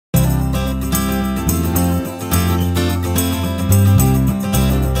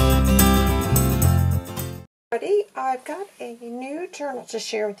everybody. I've got a new journal to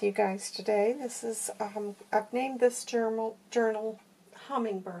share with you guys today. This is, I've named this journal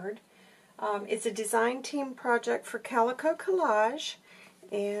Hummingbird. It's a design team project for Calico Collage,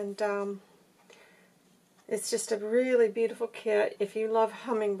 and it's just a really beautiful kit. If you love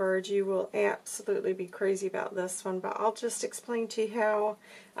hummingbirds, you will absolutely be crazy about this one, but I'll just explain to you how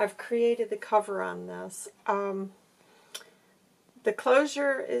I've created the cover on this. The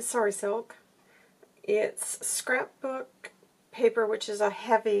closure is Sorry Silk. It's scrapbook paper, which is a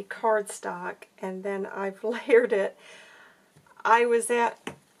heavy cardstock, and then I've layered it. I was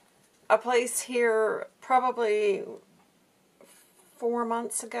at a place here probably 4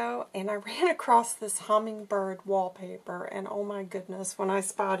 months ago, and I ran across this hummingbird wallpaper, and oh my goodness, when I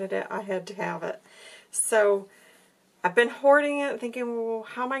spotted it, I had to have it. So I've been hoarding it, thinking, well,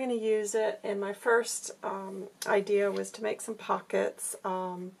 how am I going to use it? And my first idea was to make some pockets.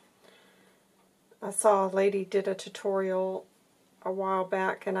 I saw a lady did a tutorial a while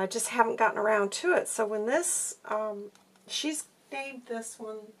back, and I just haven't gotten around to it. So when this, she's named this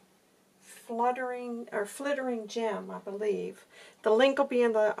one Flittering Gem, I believe. The link will be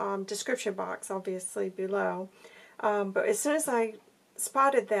in the description box, obviously, below. But as soon as I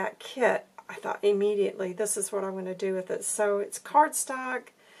spotted that kit, I thought immediately, this is what I'm going to do with it. So it's cardstock,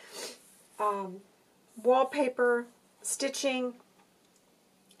 wallpaper, stitching.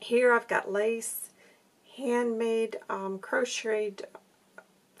 Here I've got lace, handmade crocheted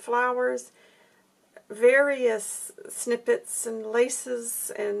flowers, various snippets and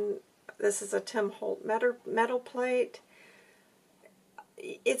laces, and this is a Tim Holt metal plate.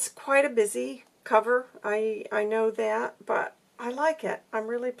 It's quite a busy cover, I know that, but I like it. I'm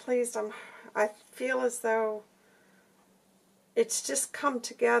really pleased. I feel as though it's just come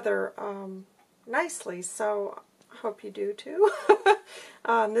together nicely, so I hope you do too.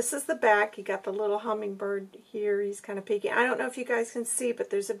 This is the back. You got the little hummingbird here. He's kind of peeking. I don't know if you guys can see, but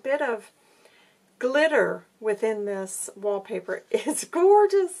there's a bit of glitter within this wallpaper. It's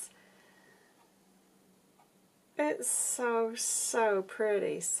gorgeous. It's so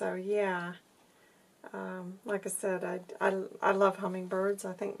pretty. So yeah, like I said, I love hummingbirds.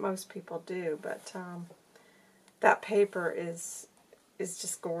 I think most people do, but that paper is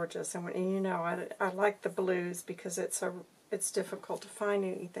just gorgeous. And you know, I like the blues because it's difficult to find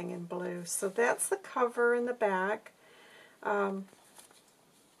anything in blue. So that's the cover in the back.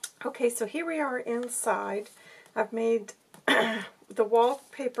 Okay, so here we are inside. I've made the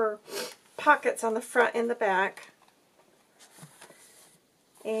wallpaper pockets on the front and the back.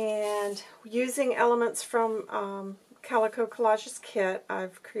 And using elements from Calico Collage's kit,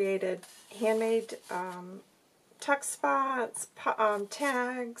 I've created handmade tuck spots,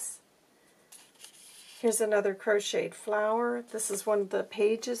 tags. Here's another crocheted flower. This is one of the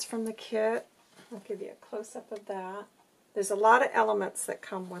pages from the kit. I'll give you a close-up of that. There's a lot of elements that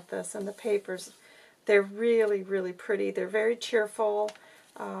come with this, and the papers, they're really, really pretty. They're very cheerful,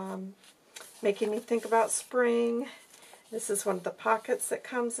 making me think about spring. This is one of the pockets that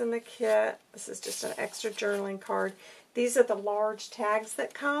comes in the kit. This is just an extra journaling card. These are the large tags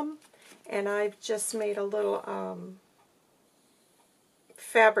that come, and I've just made a little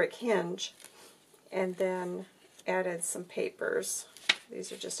fabric hinge and then added some papers.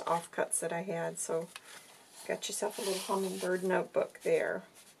 These are just offcuts that I had, so got yourself a little hummingbird notebook there.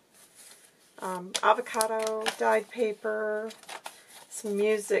 Avocado dyed paper, some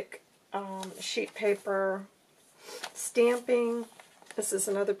music sheet paper, stamping. This is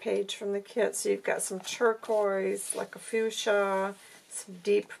another page from the kit, so you've got some turquoise, like a fuchsia, some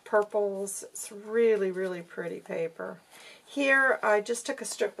deep purples. It's really, really pretty paper. Here, I just took a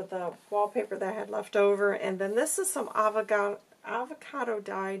strip of the wallpaper that I had left over, and then this is some avocado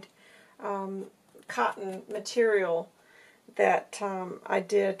dyed cotton material that I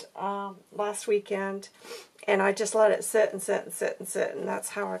did last weekend, and I just let it sit and sit and sit and sit, and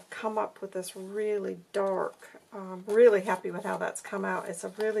that's how I've come up with this really dark. Really happy with how that's come out. It's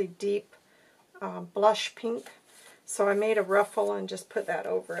a really deep blush pink, so I made a ruffle and just put that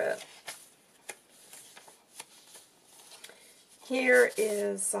over it. Here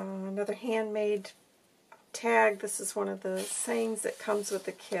is another handmade tag. This is one of the sayings that comes with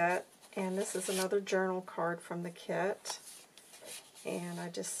the kit, and this is another journal card from the kit. And I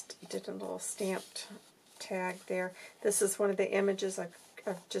just did a little stamped tag there. This is one of the images.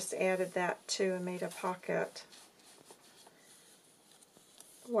 I've just added that to and made a pocket.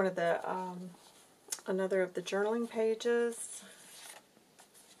 One of the another of the journaling pages.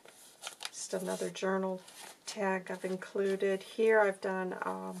 Just another journal tag I've included. Here I've done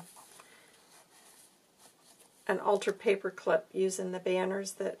an altered paper clip using the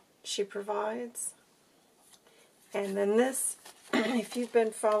banners that she provides. And then this, if you've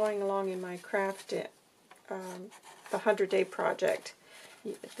been following along in my craft, the 100-day project,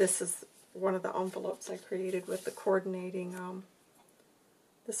 this is one of the envelopes I created with the coordinating.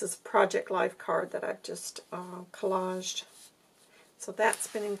 This is Project Life card that I've just collaged. So that's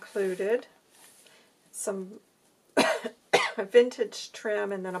been included. Some vintage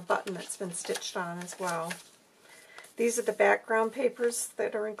trim and then a button that's been stitched on as well. These are the background papers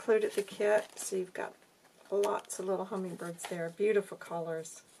that are included in the kit. So you've got lots of little hummingbirds there. Beautiful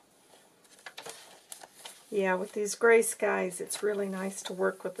colors. Yeah, with these gray skies, it's really nice to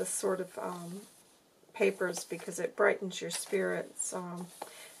work with this sort of papers because it brightens your spirits.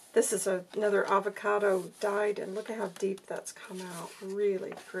 This is another avocado dyed, and look at how deep that's come out.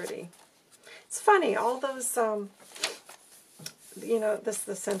 Really pretty. It's funny, all those, you know, this is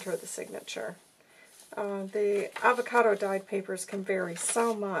the center of the signature. The avocado dyed papers can vary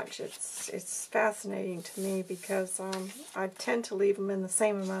so much. It's fascinating to me because I tend to leave them in the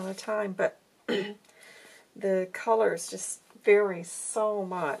same amount of time, but the colors just vary so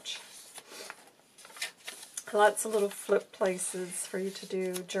much. Lots of little flip places for you to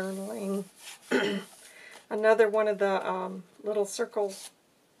do journaling. Another one of the little circle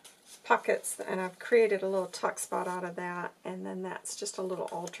pockets, and I've created a little tuck spot out of that, and then that's just a little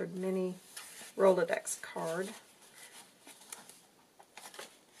altered mini Rolodex card.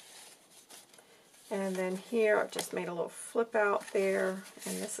 And then here I've just made a little flip out there,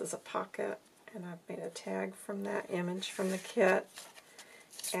 and this is a pocket, and I've made a tag from that image from the kit,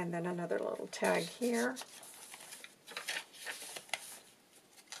 and then another little tag here.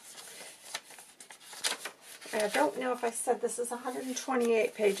 I don't know if I said this is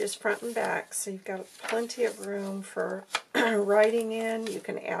 128 pages front and back, so you've got plenty of room for writing in. You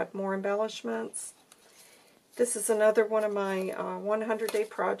can add more embellishments. This is another one of my 100-day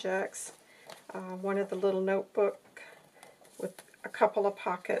projects. One of the little notebook with a couple of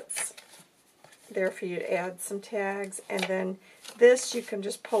pockets there for you to add some tags. And then this you can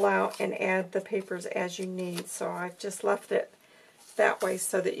just pull out and add the papers as you need. So I've just left it that way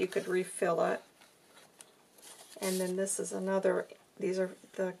so that you could refill it. And then this is another, these are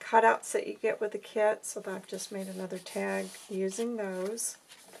the cutouts that you get with the kit, so I've just made another tag using those.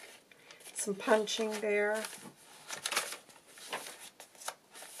 Some punching there.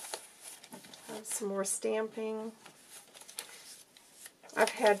 Some more stamping. I've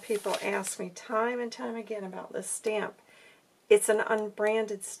had people ask me time and time again about this stamp. It's an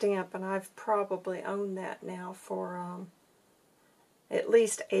unbranded stamp, and I've probably owned that now for at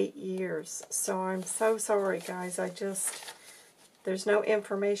least 8 years. So I'm so sorry, guys. There's no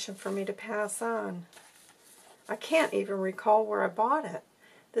information for me to pass on. I can't even recall where I bought it.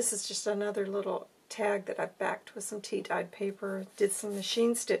 This is just another little tag that I've backed with some tea-dyed paper. Did some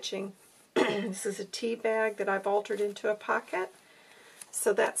machine stitching. This is a tea bag that I've altered into a pocket.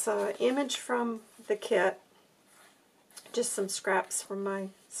 So that's an image from the kit. Just some scraps from my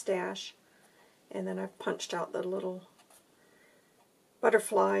stash. And then I've punched out the little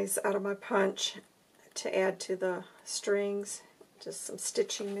butterflies out of my punch to add to the strings. Just some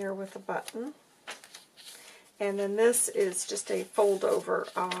stitching there with a button. And then this is just a fold over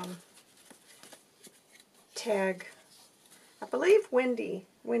tag. I believe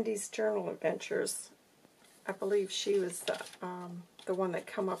Wendy's Journal Adventures, I believe she was the one that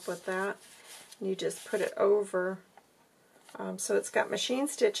come up with that. And you just put it over. So it's got machine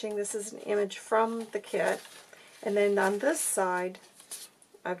stitching. This is an image from the kit. And then on this side,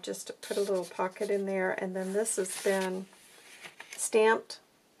 I've just put a little pocket in there, and then this has been stamped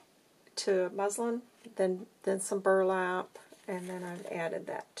to muslin, then some burlap, and then I've added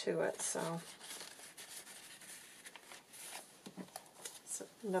that to it. So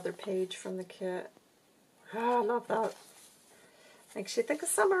another page from the kit. Oh, I love that. Makes you think of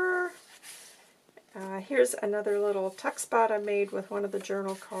summer. Here's another little tuck spot I made with one of the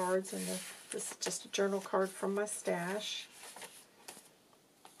journal cards, and this is just a journal card from my stash.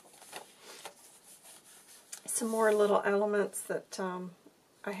 Some more little elements that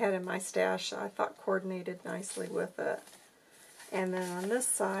I had in my stash I thought coordinated nicely with it. And then on this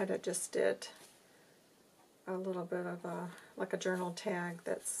side I just did a little bit of like a journal tag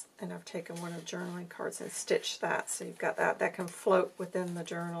and I've taken one of the journaling cards and stitched that, so you've got that can float within the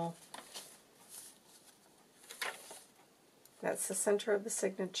journal. That's the center of the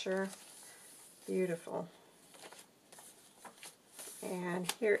signature. Beautiful.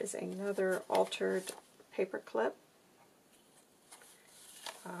 And here is another altered paper clip.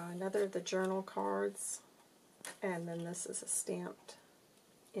 Another of the journal cards. And then this is a stamped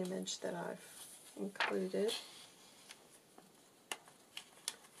image that I've included.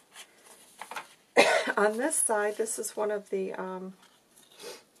 On this side, this is one of the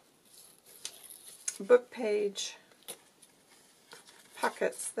book page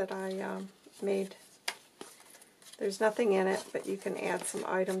pockets that I made. There's nothing in it, but you can add some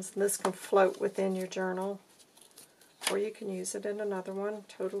items, and this can float within your journal, or you can use it in another one,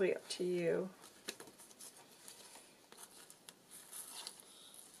 totally up to you.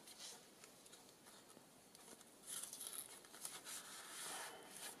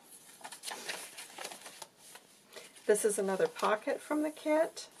 This is another pocket from the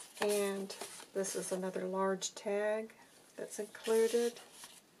kit, and this is another large tag that's included,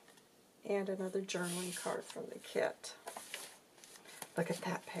 and another journaling card from the kit. Look at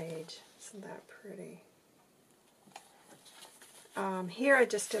that page. Isn't that pretty? Here I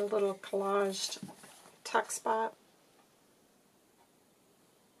just did a little collaged tuck spot.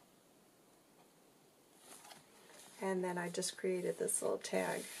 And then I just created this little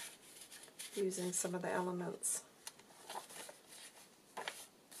tag using some of the elements.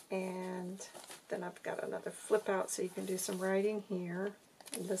 And then I've got another flip out so you can do some writing here.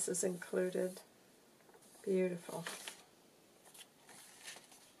 And this is included. Beautiful.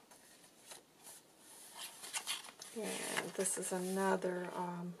 And this is another,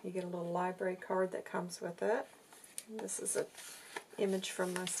 you get a little library card that comes with it. And this is an image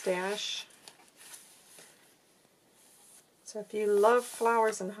from my stash. So if you love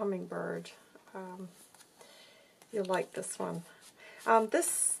flowers and Hummingbird, you'll like this one.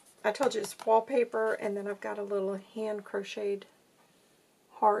 This, I told you, it's wallpaper, and then I've got a little hand crocheted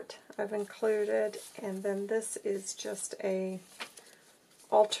heart I've included, and then this is just a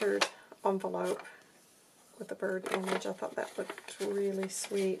altered envelope with a bird image. I thought that looked really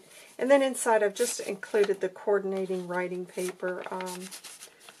sweet. And then inside I've just included the coordinating writing paper,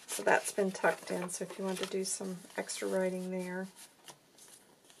 so that's been tucked in, so if you want to do some extra writing there.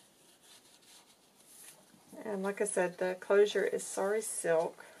 And like I said, the closure is Sorry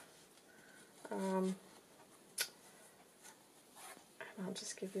Silk. And I'll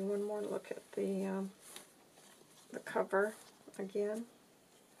just give you one more look at the cover again.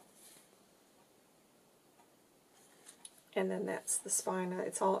 And then that's the spine.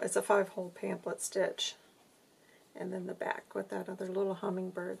 It's a 5-hole pamphlet stitch. And then the back with that other little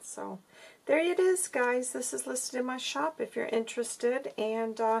hummingbird. So there it is, guys. This is listed in my shop if you're interested.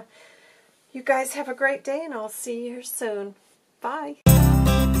 And you guys have a great day, and I'll see you here soon. Bye.